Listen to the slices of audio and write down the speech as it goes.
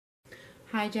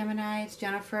Hi Gemini, it's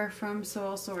Jennifer from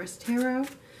Soul Source Tarot,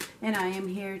 and I am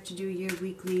here to do your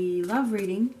weekly love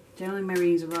reading. Generally my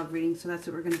readings are love readings, so that's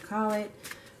what we're going to call it,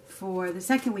 for the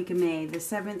second week of May, the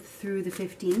 7th through the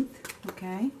 15th,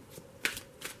 okay?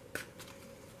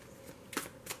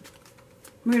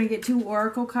 We're going to get 2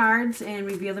 oracle cards and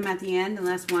reveal them at the end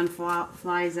unless one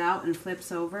flies out and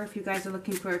flips over. If you guys are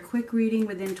looking for a quick reading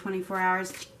within 24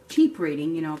 hours, cheap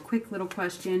reading, you know, a quick little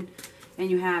question, and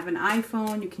you have an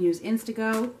iPhone, you can use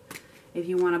Instago. If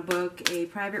you want to book a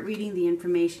private reading, the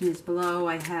information is below.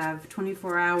 I have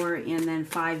 24-hour and then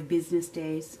 5 business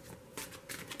days.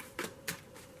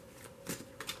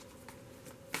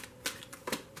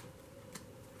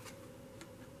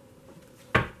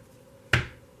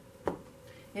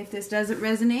 If this doesn't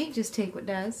resonate, just take what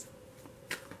does.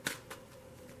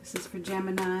 This is for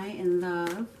Gemini in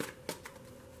love.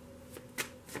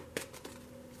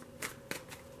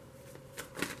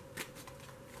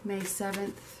 May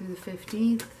 7th through the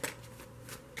 15th.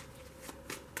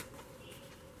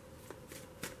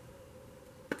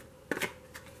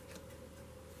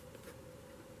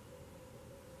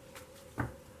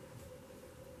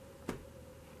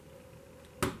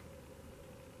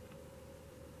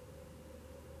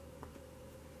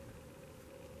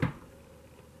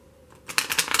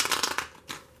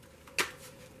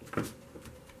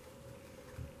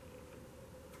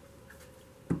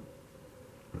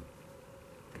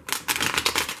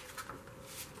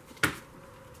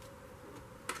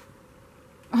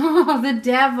 Oh, the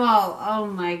devil. Oh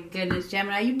my goodness,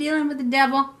 Gemini. Are you dealing with the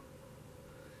devil?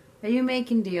 Are you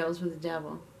making deals with the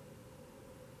devil?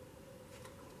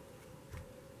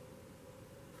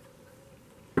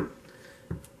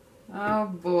 Oh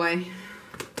boy.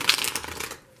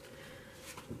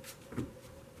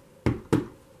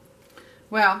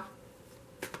 Well,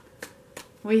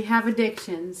 we have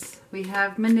addictions. We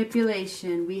have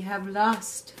manipulation. We have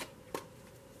lust.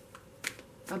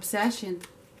 Obsession.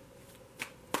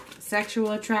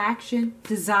 Sexual attraction,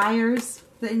 desires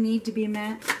that need to be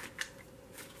met.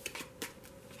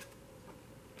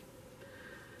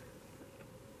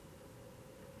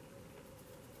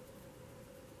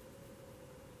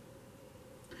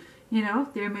 You know,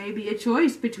 there may be a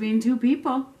choice between 2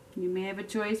 people. You may have a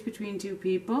choice between 2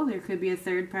 people. There could be a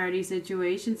third-party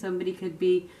situation. Somebody could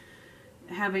be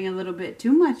having a little bit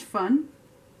too much fun.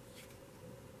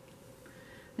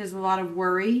 There's a lot of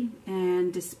worry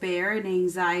and despair and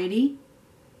anxiety,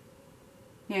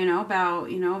 you know, about,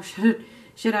 you know,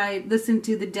 should I listen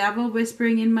to the devil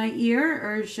whispering in my ear,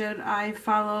 or should I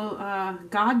follow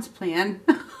God's plan?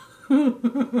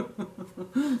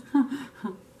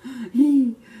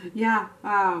 Yeah,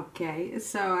 okay.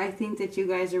 So I think that you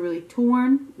guys are really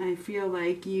torn. I feel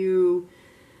like you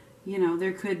know,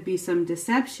 there could be some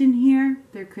deception here.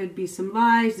 There could be some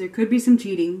lies. There could be some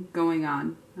cheating going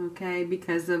on. Okay,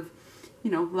 because of, you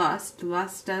know, lust.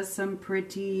 Lust does some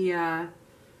pretty,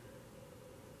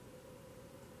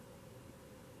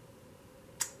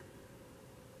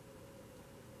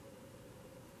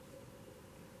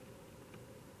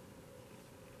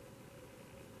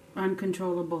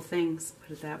 uncontrollable things,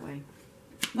 put it that way.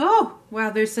 Oh,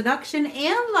 well, there's seduction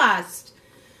and lust.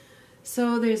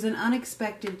 So there's an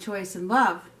unexpected choice in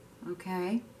love,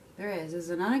 okay? There's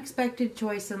an unexpected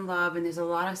choice in love, and there's a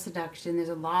lot of seduction. There's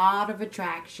a lot of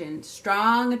attraction,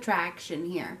 strong attraction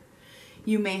here.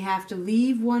 You may have to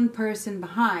leave one person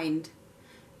behind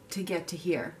to get to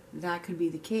here. That could be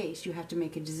the case. You have to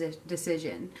make a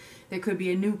decision. There could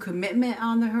be a new commitment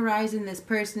on the horizon. This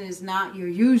person is not your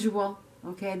usual,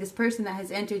 okay? This person that has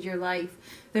entered your life,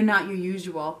 they're not your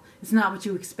usual. It's not what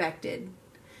you expected.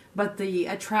 But the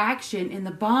attraction in the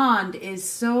bond is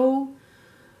so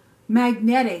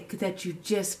magnetic that you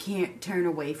just can't turn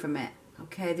away from it.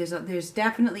 Okay, there's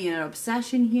definitely an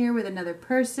obsession here with another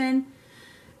person,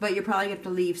 but you're probably going to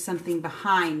have to leave something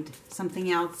behind,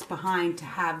 something else behind, to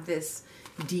have this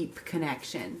deep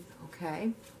connection.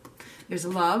 Okay, there's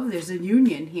love, there's a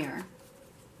union here.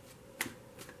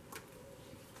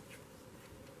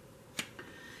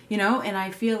 You know, and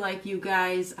I feel like you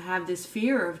guys have this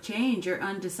fear of change. You're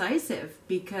undecisive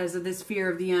because of this fear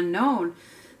of the unknown.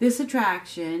 This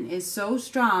attraction is so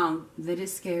strong that it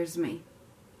scares me.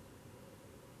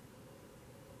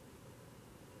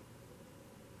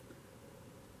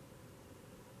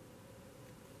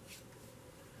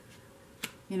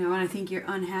 You know, and I think you're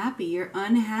unhappy. You're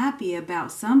unhappy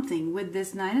about something with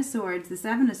this Knight of Swords, the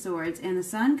Seven of Swords, and the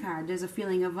Sun card. There's a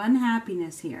feeling of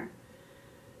unhappiness here.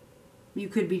 You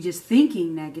could be just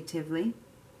thinking negatively.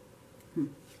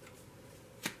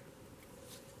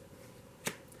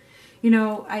 You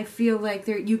know, I feel like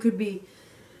you could be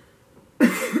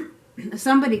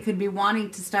somebody could be wanting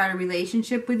to start a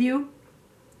relationship with you,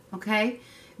 okay?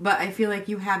 But I feel like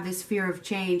you have this fear of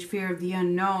change, fear of the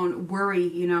unknown, worry,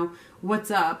 you know,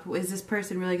 what's up? Is this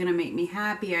person really going to make me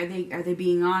happy? Are they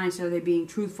being honest? Are they being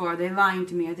truthful? Are they lying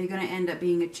to me? Are they going to end up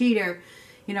being a cheater?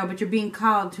 You know, but you're being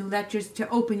called to to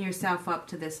open yourself up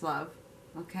to this love,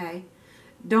 okay?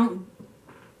 Don't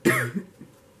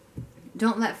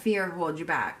don't let fear hold you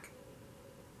back.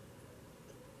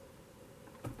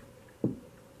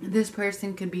 This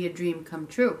person could be a dream come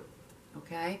true,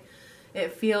 okay?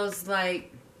 It feels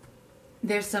like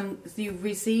there's you've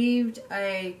received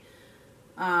a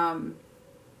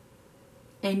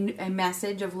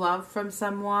message of love from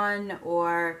someone,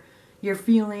 or you're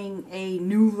feeling a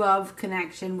new love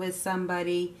connection with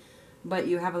somebody, but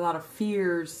you have a lot of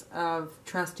fears of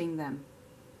trusting them.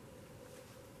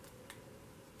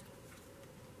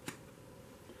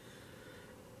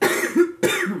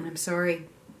 I'm sorry.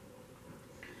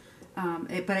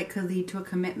 But it could lead to a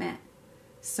commitment.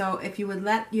 So if you would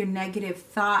let your negative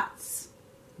thoughts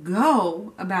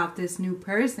go about this new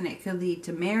person, it could lead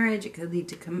to marriage, it could lead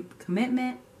to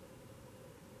commitment,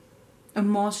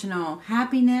 emotional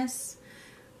happiness,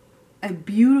 a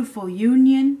beautiful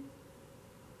union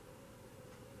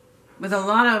with a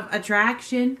lot of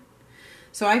attraction.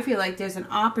 So I feel like there's an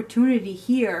opportunity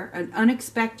here, an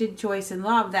unexpected choice in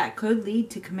love that could lead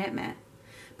to commitment.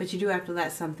 But you do have to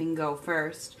let something go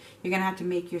first. You're going to have to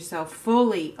make yourself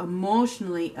fully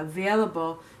emotionally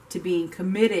available to being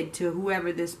committed to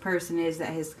whoever this person is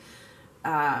that has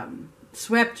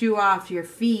swept you off your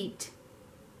feet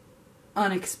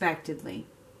unexpectedly.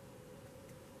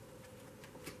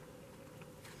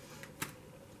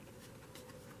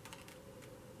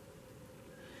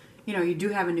 You know, you do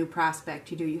have a new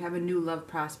prospect. You have a new love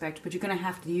prospect, but you're going to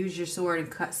have to use your sword and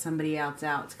cut somebody else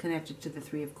out. It's connected to the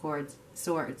Three of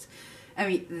Swords. I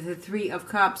mean, the Three of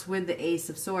Cups with the Ace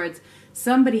of Swords.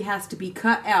 Somebody has to be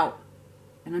cut out.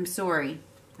 And I'm sorry.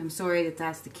 I'm sorry that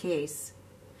that's the case.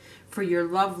 For your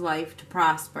love life to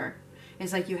prosper.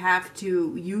 It's like you have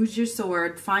to use your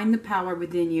sword, find the power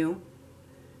within you,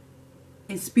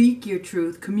 and speak your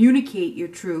truth, communicate your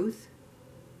truth,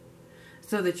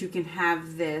 so that you can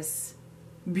have this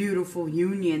beautiful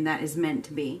union that is meant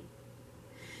to be.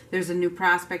 There's a new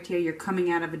prospect here. You're coming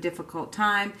out of a difficult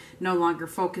time, no longer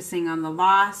focusing on the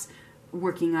loss,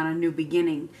 working on a new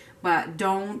beginning. But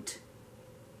don't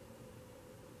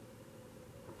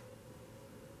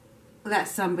let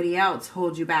somebody else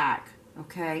hold you back,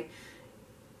 okay?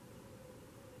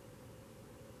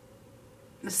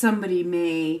 Somebody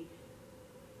may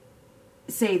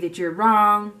say that you're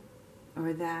wrong,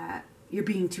 or that you're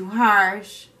being too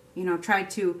harsh, you know, try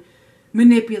to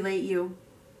manipulate you.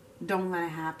 Don't let it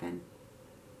happen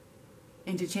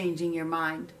into changing your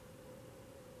mind.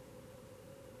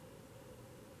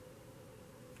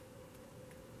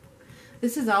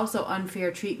 This is also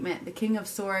unfair treatment. The King of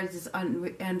Swords is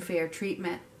unfair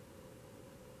treatment.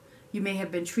 You may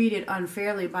have been treated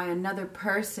unfairly by another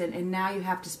person, and now you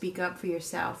have to speak up for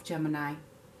yourself, Gemini.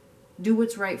 Do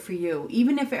what's right for you,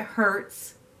 even if it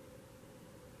hurts.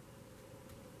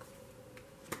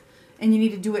 And you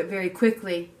need to do it very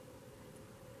quickly.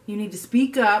 You need to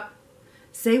speak up,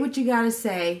 say what you got to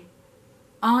say,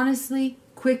 honestly,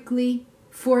 quickly,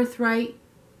 forthright.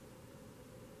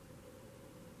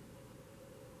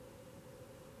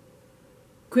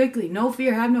 Quickly, no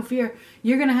fear, have no fear.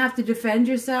 You're going to have to defend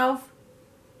yourself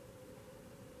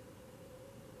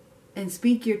and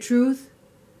speak your truth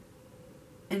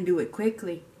and do it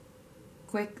quickly.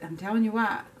 Quick, I'm telling you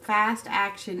what, fast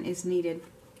action is needed.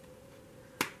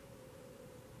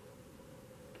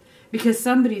 Because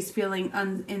somebody's feeling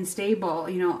unstable,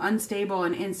 you know, unstable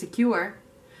and insecure.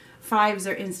 Fives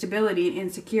are instability and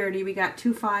insecurity. We got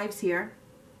 2 5s here.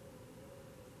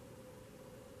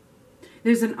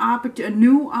 There's a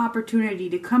new opportunity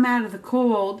to come out of the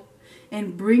cold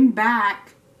and bring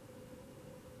back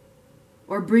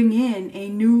or bring in a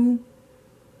new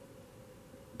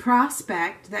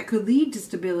prospect that could lead to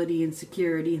stability and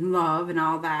security and love and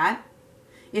all that.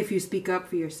 If you speak up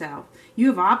for yourself, you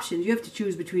have options. You have to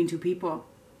choose between 2 people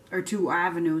or 2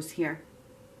 avenues here.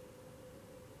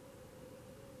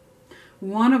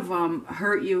 One of them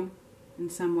hurt you in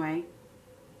some way.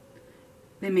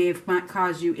 They may have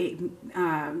caused you,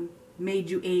 made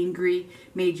you angry,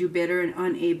 made you bitter and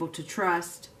unable to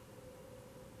trust.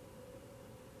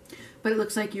 But it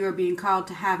looks like you are being called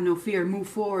to have no fear. Move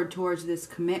forward towards this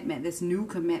commitment, this new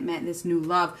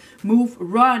love.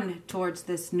 Run towards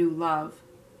this new love.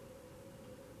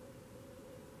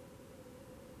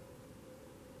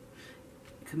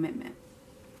 Commitment.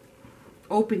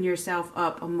 Open yourself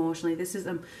up emotionally. This is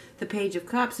the Page of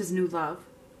Cups is new love.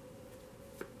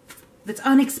 that's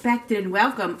unexpected and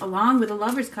welcome, along with a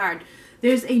Lover's card.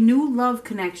 There's a new love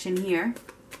connection here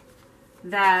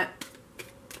that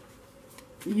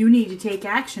you need to take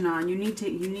action on. You need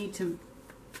to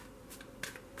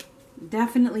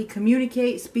definitely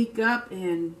communicate, speak up,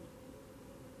 and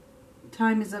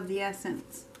time is of the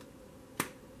essence.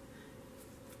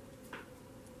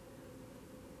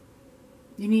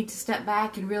 You need to step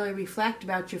back and really reflect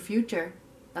about your future.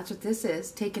 That's what this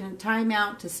is. Taking a time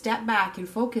out to step back and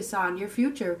focus on your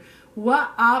future.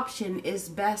 What option is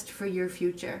best for your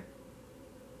future?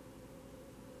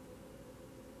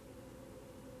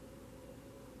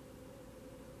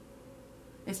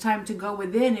 It's time to go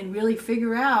within and really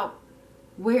figure out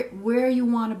where you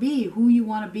want to be, who you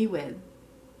want to be with.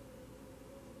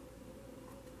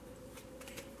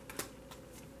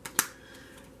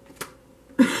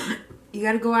 You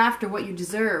got to go after what you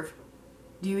deserve.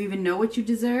 Do you even know what you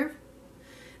deserve?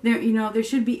 There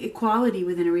should be equality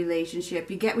within a relationship.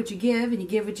 You get what you give and you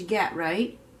give what you get,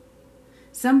 right?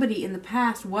 Somebody in the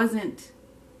past wasn't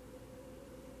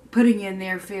putting in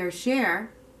their fair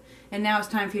share, and now it's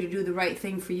time for you to do the right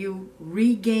thing for you.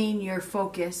 Regain your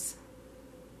focus.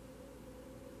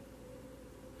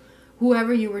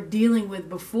 Whoever you were dealing with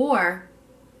before,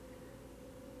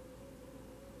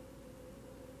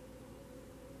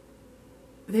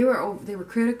 they were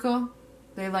critical.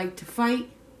 They liked to fight.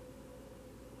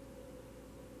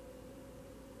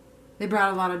 They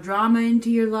brought a lot of drama into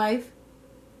your life.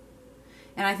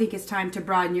 And I think it's time to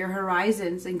broaden your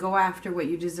horizons and go after what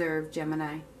you deserve,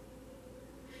 Gemini.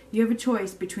 You have a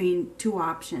choice between two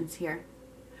options here.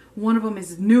 One of them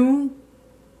is new,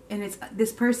 and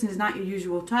this person is not your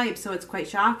usual type, so it's quite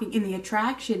shocking. And the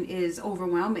attraction is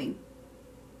overwhelming.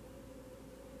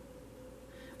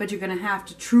 But you're going to have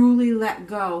to truly let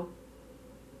go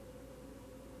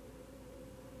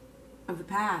of the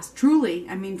past. Truly,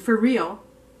 I mean for real.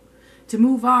 To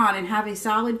move on and have a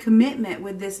solid commitment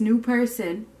with this new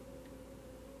person,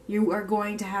 you are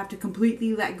going to have to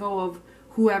completely let go of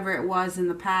whoever it was in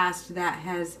the past that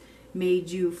has made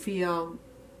you feel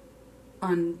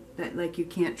like you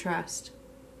can't trust.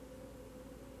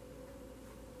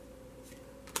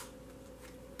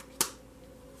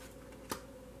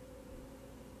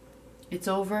 It's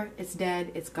over, it's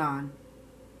dead, it's gone.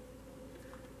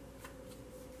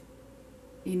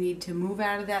 You need to move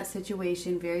out of that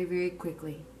situation very, very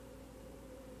quickly.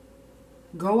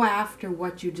 Go after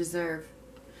what you deserve.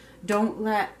 Don't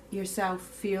let yourself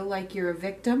feel like you're a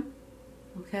victim,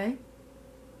 okay?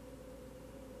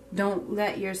 Don't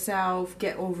let yourself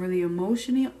get overly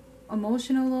emotional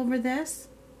over this.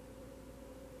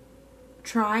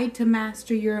 Try to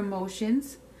master your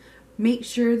emotions. Make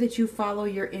sure that you follow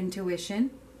your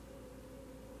intuition.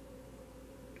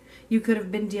 You could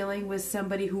have been dealing with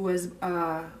somebody who was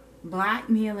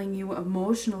blackmailing you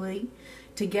emotionally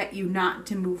to get you not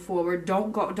to move forward.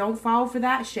 Don't fall for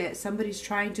that shit. Somebody's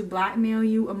trying to blackmail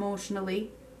you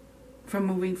emotionally from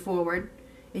moving forward,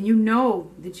 and you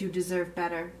know that you deserve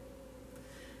better.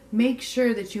 Make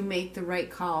sure that you make the right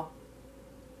call.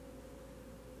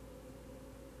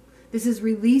 This is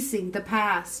releasing the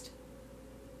past.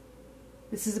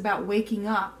 This is about waking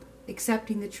up,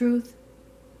 accepting the truth.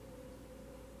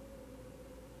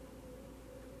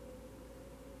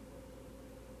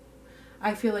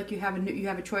 I feel like you have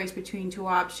a choice between two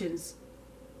options.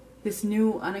 This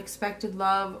new unexpected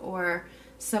love, or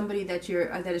somebody that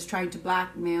is trying to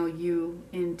blackmail you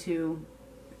into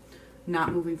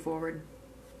not moving forward.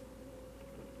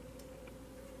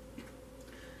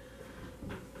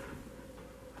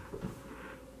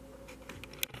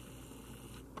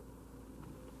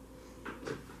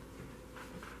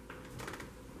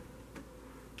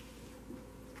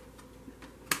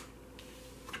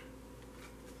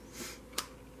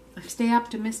 Stay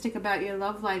optimistic about your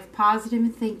love life.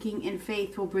 Positive thinking and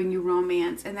faith will bring you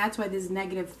romance. And that's why these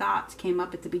negative thoughts came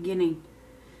up at the beginning.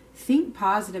 Think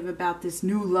positive about this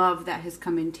new love that has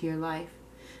come into your life.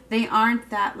 They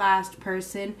aren't that last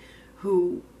person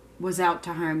who was out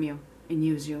to harm you and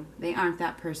use you. They aren't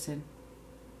that person.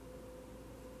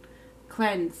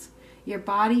 Cleanse. Your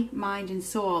body, mind, and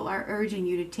soul are urging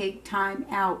you to take time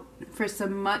out for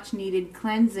some much needed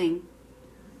cleansing.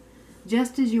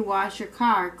 Just as you wash your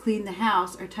car, clean the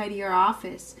house, or tidy your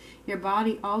office, your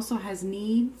body also has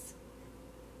needs.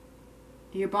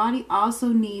 Your body also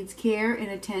needs care and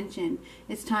attention.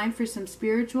 It's time for some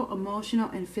spiritual,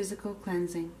 emotional, and physical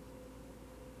cleansing.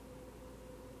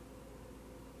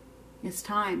 It's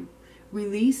time.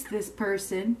 Release this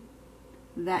person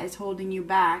that is holding you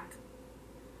back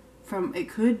from, it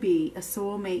could be a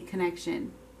soulmate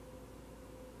connection.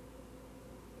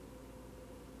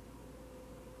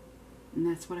 And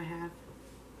that's what I have.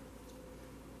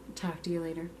 Talk to you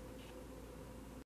later.